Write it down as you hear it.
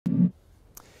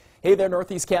Hey there,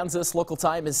 Northeast Kansas. Local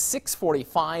time is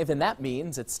 6:45, and that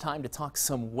means it's time to talk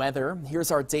some weather.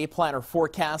 Here's our day planner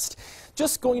forecast.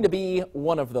 Just going to be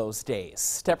one of those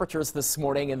days. Temperatures this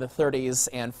morning in the 30s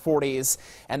and 40s.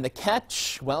 And the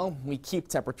catch, well, we keep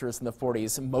temperatures in the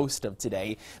 40s most of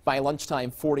today. By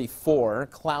lunchtime, 44,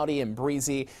 cloudy and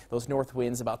breezy. Those north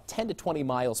winds about 10 to 20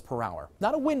 miles per hour.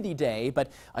 Not a windy day,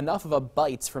 but enough of a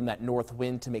bite from that north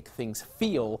wind to make things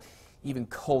feel even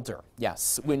colder.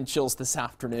 Yes, wind chills this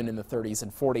afternoon in the 30s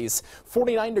and 40s.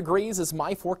 49 degrees is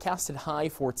my forecasted high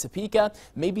for Topeka,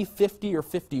 maybe 50 or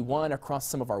 51 across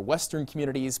some of our western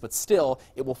communities, but still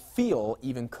it will feel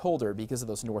even colder because of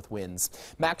those north winds.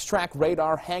 Max track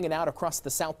radar hanging out across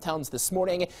the south towns this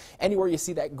morning. Anywhere you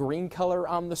see that green color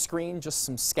on the screen, just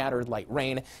some scattered light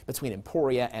rain between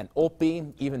Emporia and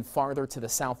Olpe, even farther to the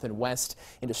south and west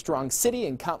into Strong City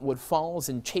and Cottonwood Falls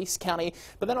in Chase County,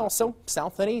 but then also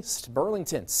south and east.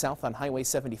 Burlington, south on Highway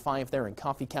 75 there in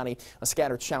Coffee County, a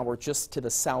scattered shower just to the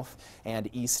south and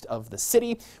east of the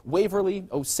city. Waverly,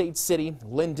 Osage City,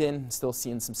 Linden, still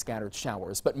seeing some scattered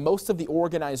showers, but most of the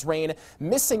organized rain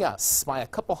missing us by a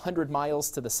couple hundred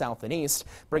miles to the south and east,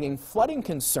 bringing flooding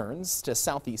concerns to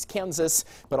southeast Kansas,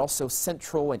 but also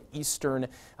central and eastern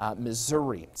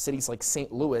Missouri. Cities like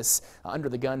St. Louis under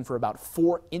the gun for about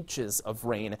 4 inches of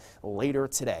rain later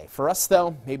today. For us,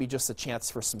 though, maybe just a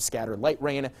chance for some scattered light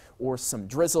rain or some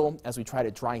drizzle as we try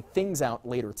to dry things out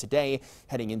later today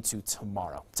heading into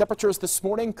tomorrow. Temperatures this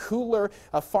morning cooler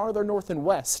farther north and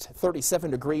west. 37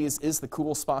 degrees is the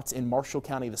cool spots in Marshall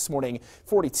County this morning.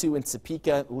 42 in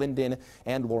Topeka, Linden,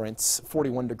 and Lawrence.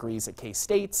 41 degrees at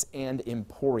K-State and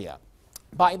Emporia.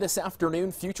 By this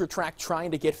afternoon, future track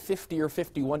trying to get 50 or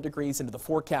 51 degrees into the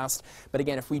forecast. But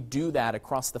again, if we do that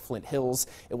across the Flint Hills,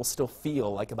 it will still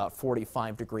feel like about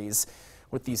 45 degrees.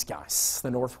 With these guys, the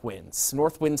north winds.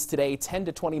 North winds today 10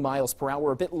 to 20 miles per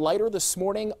hour, a bit lighter this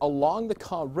morning along the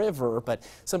Kaw River, but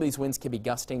some of these winds can be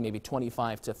gusting maybe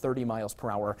 25 to 30 miles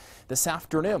per hour this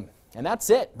afternoon. And that's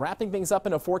it. Wrapping things up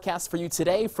in a forecast for you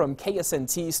today from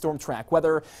KSNT Storm Track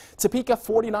Weather. Topeka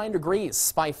 49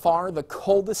 degrees, by far the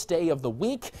coldest day of the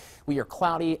week. We are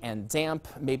cloudy and damp.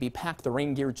 Maybe pack the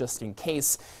rain gear just in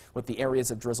case, with the areas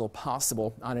of drizzle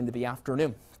possible on into the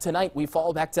afternoon. Tonight we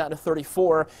fall back down to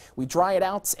 34. We dry it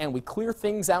out and we clear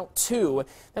things out too.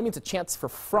 That means a chance for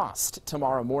frost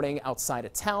tomorrow morning outside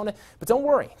of town. But don't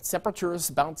worry, temperatures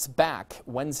bounce back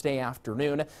Wednesday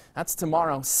afternoon. That's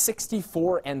tomorrow,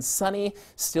 64 and sunny.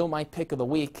 Still my pick of the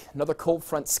week. Another cold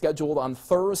front scheduled on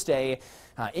Thursday.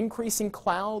 Increasing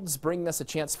clouds bringing us a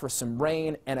chance for some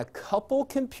rain, and a couple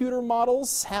computer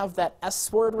models have that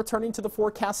S word returning to the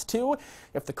forecast too.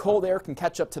 If the cold air can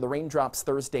catch up to the raindrops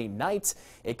Thursday night,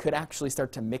 it could actually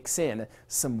start to mix in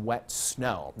some wet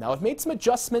snow. Now, I've made some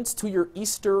adjustments to your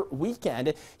Easter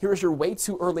weekend. Here's your way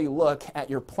too early look at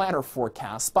your planner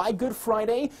forecast. By Good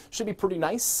Friday, should be pretty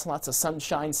nice. Lots of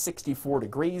sunshine, 64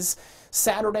 degrees.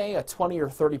 Saturday, a 20 or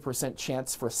 30%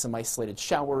 chance for some isolated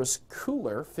showers.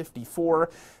 Cooler, 54.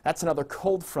 That's another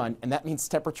cold front, and that means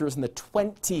temperatures in the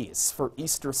 20s for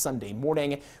Easter Sunday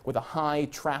morning, with a high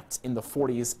trapped in the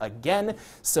 40s again.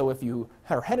 So if you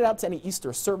are headed out to any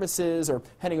Easter services or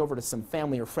heading over to some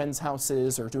family or friends'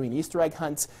 houses or doing Easter egg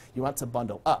hunts, you want to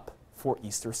bundle up for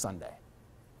Easter Sunday.